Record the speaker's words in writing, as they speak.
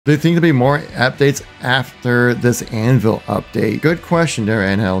Do you think there'll be more updates after this Anvil update? Good question there,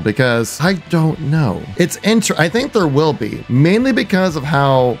 Angel, because I don't know. I think there will be, mainly because of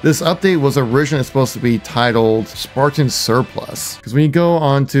how this update was originally supposed to be titled Spartan Surplus. Because when you go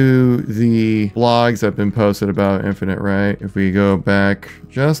onto the blogs that have been posted about Infinite, right? If we go back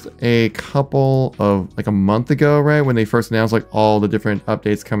just a couple of, like a month ago, right? When they first announced like all the different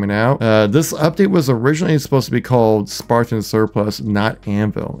updates coming out. This update was originally supposed to be called Spartan Surplus, not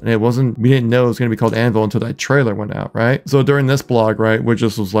Anvil. And we didn't know it was going to be called Anvil until that trailer went out, right? So during this blog, right, which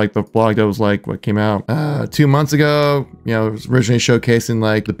just was like the blog that was like what came out 2 months ago, you know, it was originally showcasing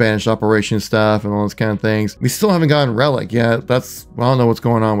like the banished operation stuff and all those kind of things. We still haven't gotten Relic yet. I don't know what's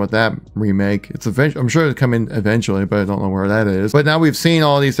going on with that remake. I'm sure it'll come in eventually, but I don't know where that is. But now we've seen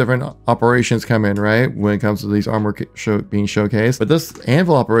all these different operations come in, right? When it comes to these armor being showcased. But this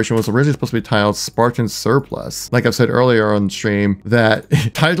Anvil operation was originally supposed to be titled Spartan Surplus. Like I've said earlier on stream, that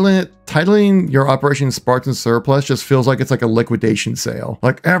titling your operation Spartan Surplus just feels like it's like a liquidation sale.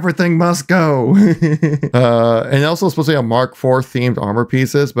 Like everything must go. And also supposed to be a Mark IV themed armor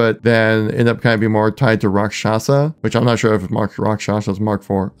pieces, but then end up kind of being more tied to Rakshasa, which I'm not sure if Rakshasa is Mark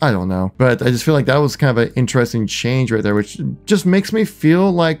IV. I don't know. But I just feel like that was kind of an interesting change right there, which just makes me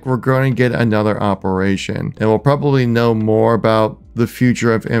feel like we're going to get another operation. And we'll probably know more about the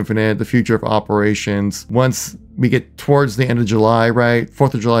future of Infinite, the future of operations, once we get towards the end of July, right?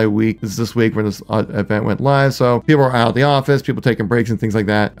 4th of July week is this week when this event went live. So people are out of the office, people taking breaks and things like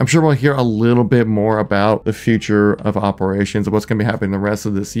that. I'm sure we'll hear a little bit more about the future of operations and what's going to be happening the rest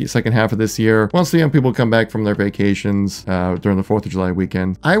of this second half of this year. Once the young people come back from their vacations during the 4th of July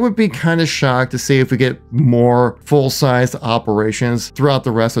weekend. I would be kind of shocked to see if we get more full-sized operations throughout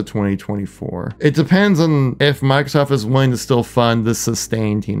the rest of 2024. It depends on if Microsoft is willing to still fund the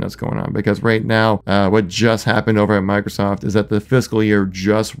sustain team that's going on, because right now what just happened over at Microsoft is that the fiscal year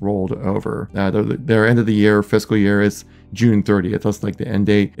just rolled over. Their end of the year fiscal year is June 30th. That's like the end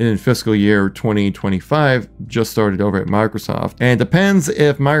date. And then fiscal year 2025 just started over at Microsoft. And it depends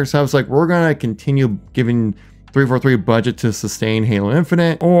if Microsoft's like, we're going to continue giving 343 budget to sustain Halo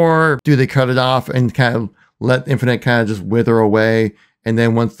Infinite, or do they cut it off and kind of let Infinite kind of just wither away? And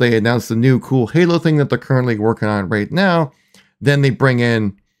then once they announce the new cool Halo thing that they're currently working on right now, then they bring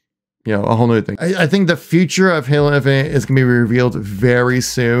in, you know, a whole new thing. I think the future of Halo Infinite is going to be revealed very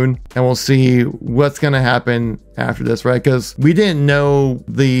soon, and we'll see what's going to happen after this, right? Because we didn't know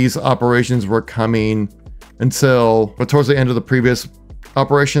these operations were coming until towards the end of the previous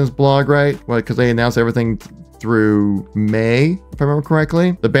operations blog, right? Well, because they announced everything through May, if I remember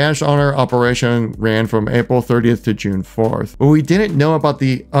correctly. The Banished Honor operation ran from April 30th to June 4th. But we didn't know about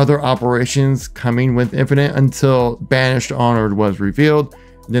the other operations coming with Infinite until Banished Honor was revealed.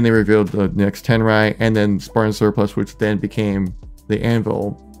 Then they revealed the next Tenrai, and then Spartan Surplus, which then became the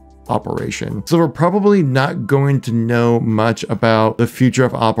Anvil operation. So we're probably not going to know much about the future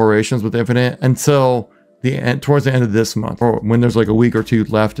of operations with Infinite until towards the end of this month, or when there's like a week or two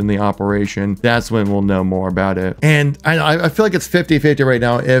left in the operation. That's when we'll know more about it. And I feel like it's 50-50 right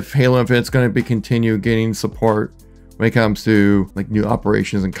now if Halo Infinite's going to continue getting support when it comes to like new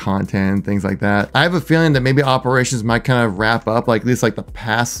operations and content and things like that. I have a feeling that maybe operations might kind of wrap up, like at least like the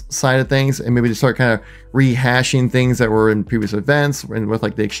past side of things, and maybe just start kind of rehashing things that were in previous events and with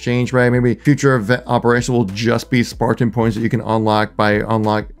like the exchange, right? Maybe future event operations will just be Spartan points that you can unlock,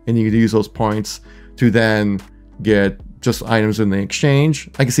 and you can use those points to then get just items in the exchange.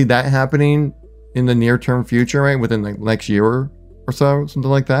 I can see that happening in the near term future, right? Within like next year or so, something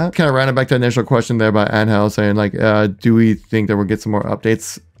like that. Kind of rounding back to the initial question there by Angel saying like, do we think that we'll get some more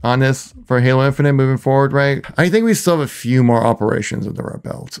updates on this for Halo Infinite moving forward, right? I think we still have a few more operations under our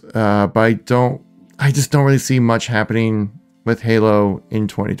belt, but I just don't really see much happening with Halo in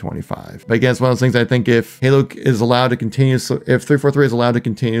 2025. But again, it's one of those things. I think if Halo is allowed to continue, so if 343 is allowed to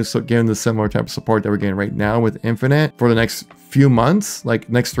continue giving the similar type of support that we're getting right now with Infinite for the next few months, like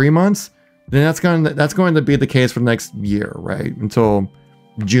next 3 months, then that's going to be the case for the next year, right? Until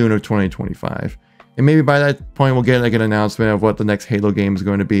June of 2025. And maybe by that point, we'll get like an announcement of what the next Halo game is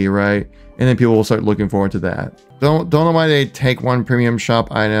going to be, right? And then people will start looking forward to that. Don't know why they take one premium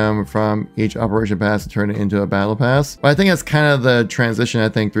shop item from each operation pass and turn it into a battle pass. But I think that's kind of the transition I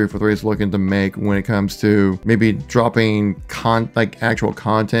think 343 is looking to make when it comes to maybe dropping like actual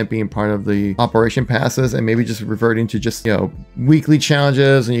content being part of the operation passes, and maybe just reverting to just, you know, weekly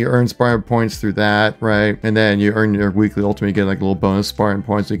challenges, and you earn Spartan points through that, right? And then you earn your weekly ultimate, you get like a little bonus Spartan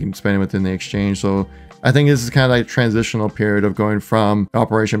points so you can spend it within the exchange. So I think this is kind of like a transitional period of going from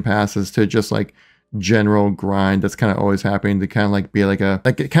operation passes to just like general grind that's kind of always happening to kind of like be like kind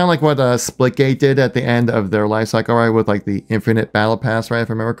of like what Splitgate did at the end of their life cycle, right, with like the infinite battle pass, right, if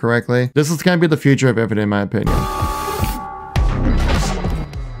I remember correctly. This is going to be the future of Infinite in my opinion.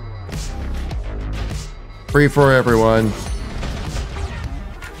 Free for everyone.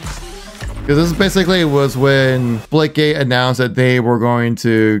 Because this basically was when Splitgate announced that they were going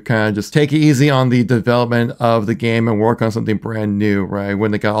to kind of just take it easy on the development of the game and work on something brand new, right?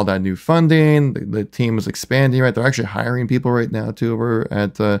 When they got all that new funding, the team was expanding, right? They're actually hiring people right now too over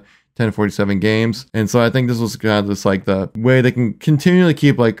at 1047 Games. And so I think this was kind of just like the way they can continually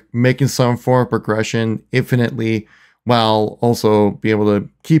keep like making some form of progression infinitely, while also be able to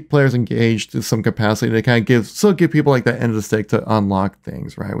keep players engaged to some capacity to kind of still give people like that end of the stick to unlock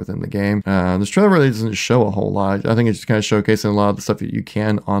things, right, within the game. This trailer really doesn't show a whole lot. I think it's just kind of showcasing a lot of the stuff that you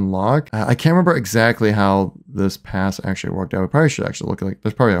can unlock. I can't remember exactly how this pass actually worked out. We probably should actually look like,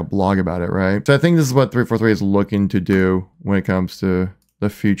 there's probably a blog about it, right? So I think this is what 343 is looking to do when it comes to the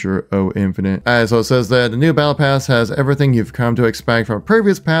future of Infinite. So it says that the new Battle Pass has everything you've come to expect from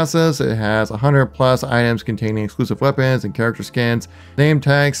previous passes. It has 100+ items containing exclusive weapons and character skins, name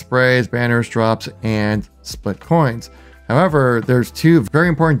tags, sprays, banners, drops, and split coins. However, there's two very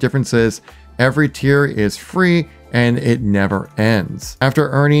important differences. Every tier is free and it never ends. After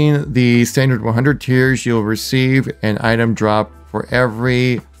earning the standard 100 tiers, you'll receive an item drop for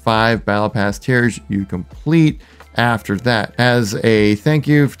every 5 Battle Pass tiers you complete. After that, as a thank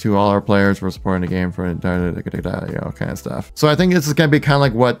you to all our players for supporting the game for kind of stuff. So I think this is going to be kind of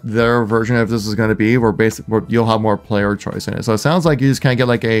like what their version of this is going to be, where you'll have more player choice in it. So it sounds like you just kind of get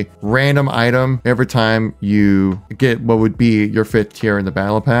like a random item every time you get what would be your 5th tier in the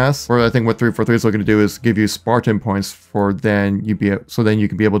battle pass. Or I think what 343 is looking to do is give you Spartan points for then you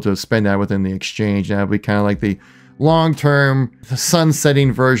can be able to spend that within the exchange. That would be kind of like the long-term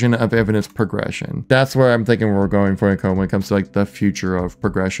sunsetting version of Infinite's progression. That's where I'm thinking we're going for when it comes to like the future of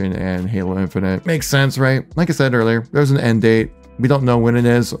progression and Halo Infinite. Makes sense, right? Like I said earlier, there's an end date. We don't know when it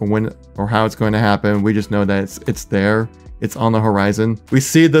is or how it's going to happen. We just know that it's there. It's on the horizon. We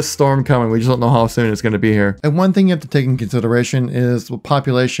see this storm coming. We just don't know how soon it's going to be here. And one thing you have to take in consideration is the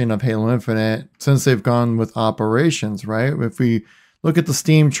population of Halo Infinite since they've gone with operations, right? If we look at the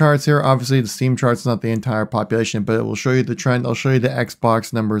Steam charts here. Obviously, the Steam charts is not the entire population, but it will show you the trend. I'll show you the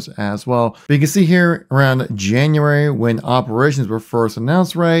Xbox numbers as well. But you can see here around January when operations were first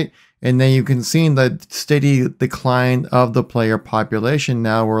announced, right? And then you can see the steady decline of the player population.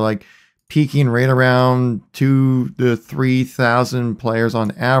 Now we're like peaking right around 2,000 to 3,000 players on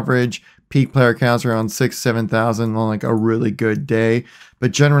average. Peak player counts around 6,000-7,000 on like a really good day.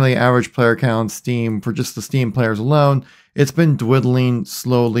 But generally, average player count on Steam for just the Steam players alone, it's been dwindling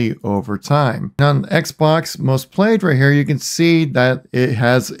slowly over time. Now on Xbox most played right here, you can see that it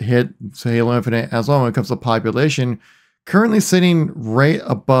has hit Halo Infinite as well when it comes to population, currently sitting right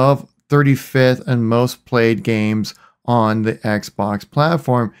above 35th in most played games on the Xbox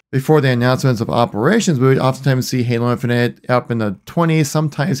platform. Before the announcements of operations, we would oftentimes see Halo Infinite up in the 20s,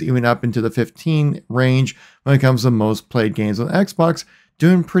 sometimes even up into the 15 range when it comes to most played games on Xbox,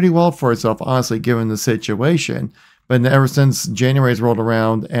 doing pretty well for itself, honestly, given the situation. But ever since January's rolled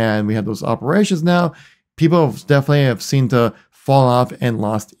around and we had those operations now, people definitely have seemed to fall off and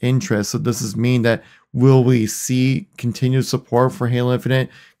lost interest. So this is mean that will we see continued support for Halo Infinite?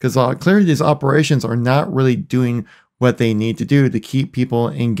 Because clearly these operations are not really doing what they need to do to keep people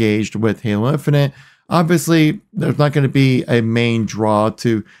engaged with Halo Infinite. Obviously, there's not going to be a main draw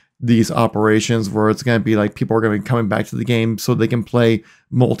to these operations where it's going to be like people are going to be coming back to the game so they can play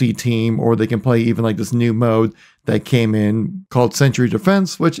multi-team, or they can play even like this new mode that came in called Century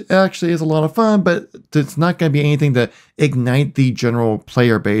Defense, which actually is a lot of fun, but it's not going to be anything to ignite the general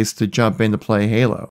player base to jump in to play Halo.